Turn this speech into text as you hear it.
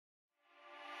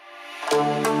The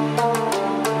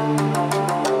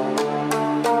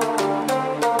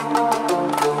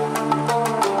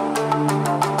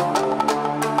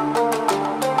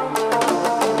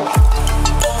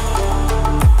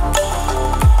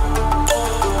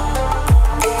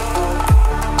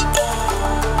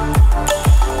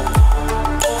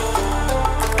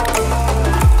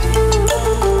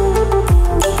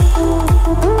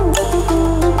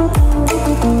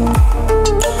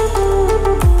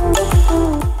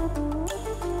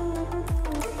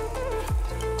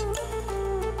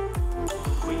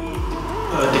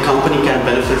company can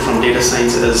benefit from data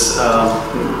science is,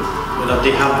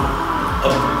 they have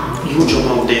a huge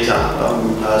amount of data,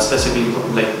 specifically,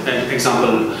 like an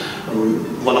example,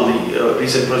 one of the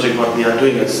recent project what we are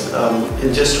doing is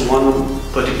in just one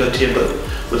particular table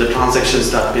with the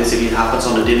transactions that basically happens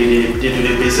on a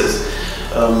day-to-day basis.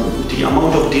 The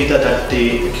amount of data that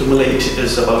they accumulate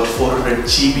is about 400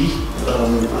 GB.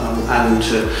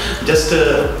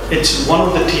 It's one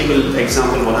of the table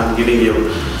example what I'm giving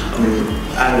you.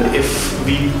 And if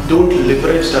we don't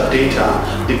leverage that data,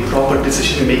 the proper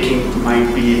decision making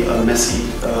might be messy.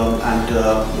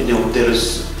 There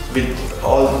is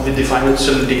with the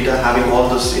financial data having all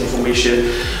this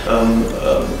information,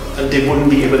 they wouldn't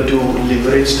be able to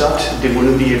leverage that. They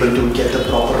wouldn't be able to get the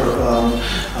proper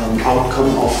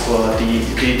outcome of the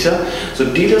data. So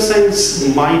data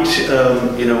science might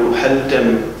help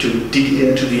them to dig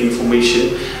into the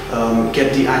information,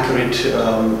 get the accurate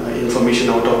information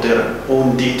out of their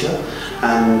own data,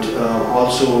 and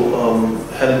also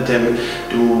help them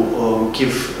to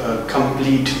give a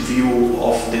complete view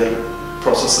of their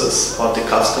processes or the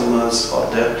customers or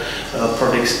their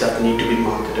products that need to be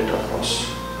marketed across.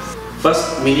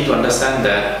 First, we need to understand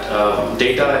that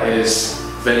data is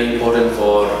very important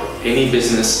for any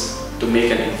business to make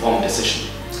an informed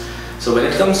decision. So when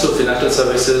it comes to financial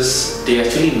services, they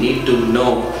actually need to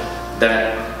know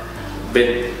that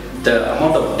with the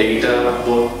amount of data,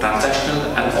 both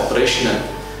transactional and operational,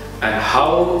 and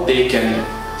how they can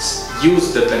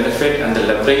use the benefit and the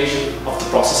leverage of the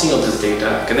processing of this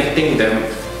data, connecting them,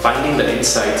 finding the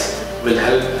insights will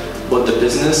help both the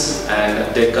business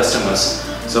and their customers.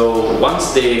 So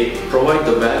once they provide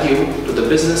the value to the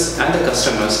business and the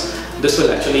customers, this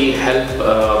will actually help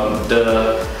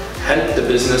the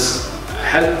business,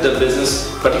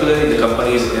 particularly the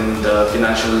companies in the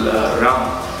financial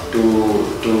realm, to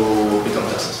become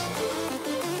successful.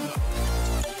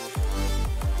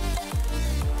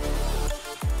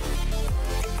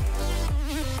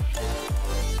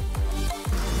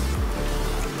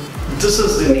 This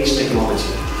is the niche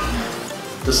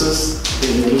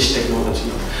technology.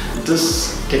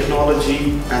 This technology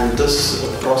and this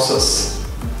process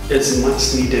is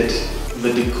much needed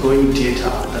with the growing data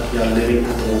that we are living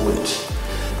at the moment.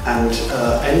 And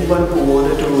anyone who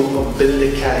wanted to build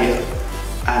a career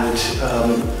and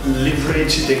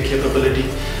leverage their capability,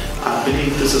 I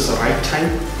believe this is the right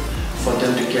time for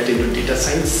them to get into data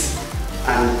science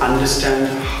and understand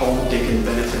how they can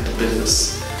benefit the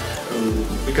business.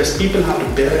 Because people have to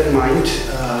bear in mind,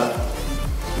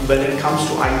 when it comes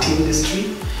to IT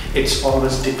industry, it's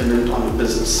always dependent on the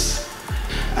business.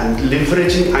 And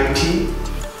leveraging IT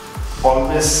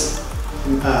always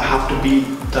have to be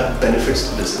that benefits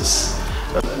the business.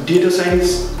 Data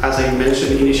science, as I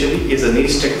mentioned initially, is a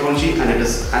niche technology, and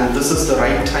this is the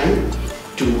right time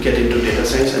to get into data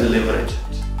science and leverage it.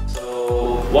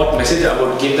 So what message I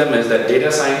would give them is that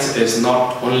data science is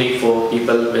not only for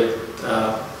people with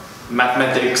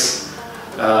mathematics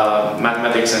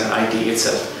and IT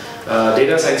itself.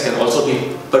 Data science can also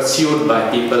be pursued by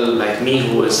people like me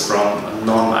who is from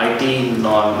non-IT,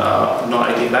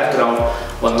 non-IT background,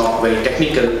 or not very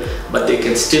technical, but they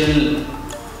can still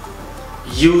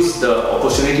use the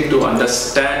opportunity to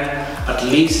understand at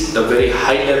least the very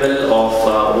high level of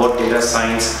what data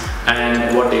science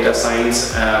and what data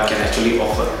science can actually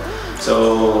offer.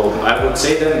 So I would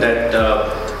say then that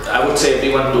I would say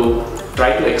everyone to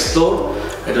try to explore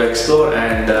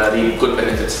and reap good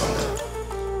benefits from them.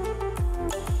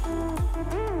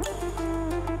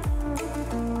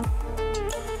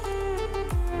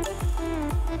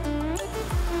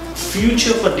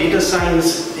 Future for data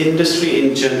science industry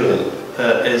in general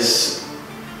is,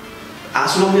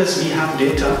 as long as we have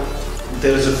data,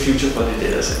 there is a future for the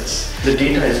data science. The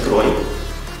data is growing,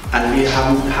 and we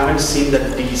haven't seen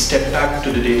that the step back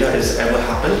to the data has ever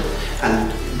happened.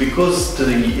 And because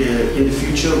in the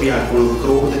future we are going to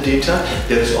grow the data,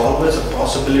 there is always a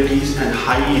possibilities and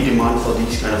high demand for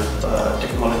these kind of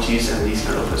technologies and these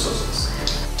kind of resources.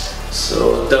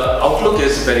 So the outlook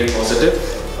is very positive.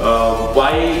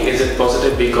 Why is it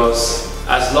positive? Because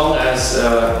as long as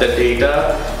the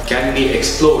data can be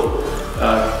explored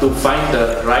to find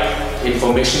the right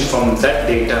information from that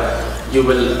data, you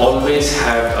will always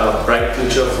have a bright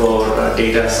future for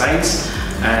data science,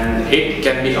 and it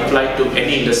can be applied to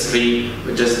any industry,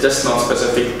 which is just not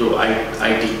specific to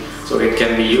IT. So it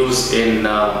can be used in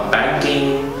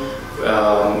banking,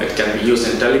 it can be used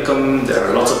in telecom. There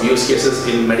are lots of use cases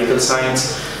in medical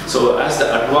science. So as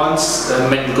the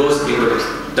advancement goes into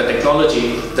the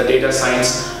technology, the data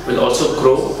science will also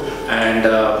grow, and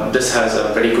this has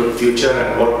a very good future.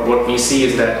 And what we see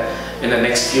is that in the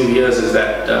next few years is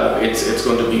that it's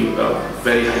going to be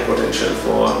very high potential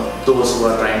for those who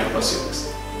are trying to pursue this.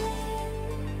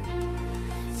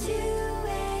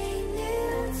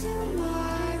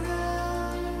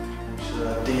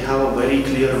 They have a very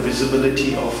clear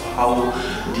visibility of how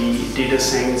the data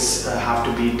science have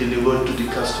to be delivered to the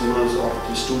customers or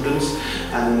the students,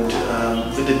 and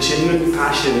with a genuine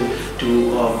passion to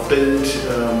build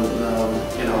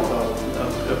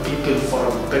people for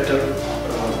a better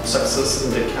success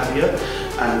in their career,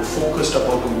 and focused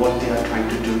about what they are trying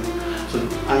to do. So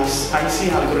I see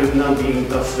Algoritma being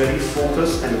very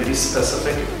focused and very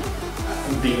specific,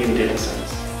 being in data science.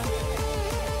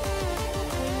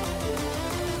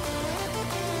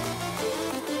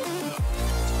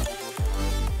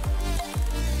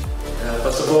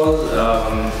 First of all,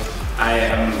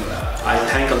 I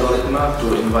thank Algoritma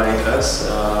to invite us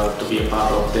to be a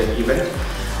part of their event,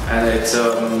 and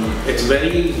it's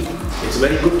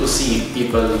very good to see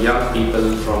young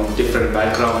people from different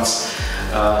backgrounds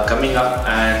coming up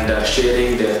and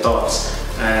sharing their thoughts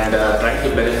and trying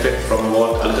to benefit from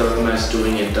what Algoritma is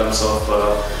doing in terms of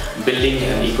building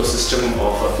an ecosystem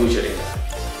of future data.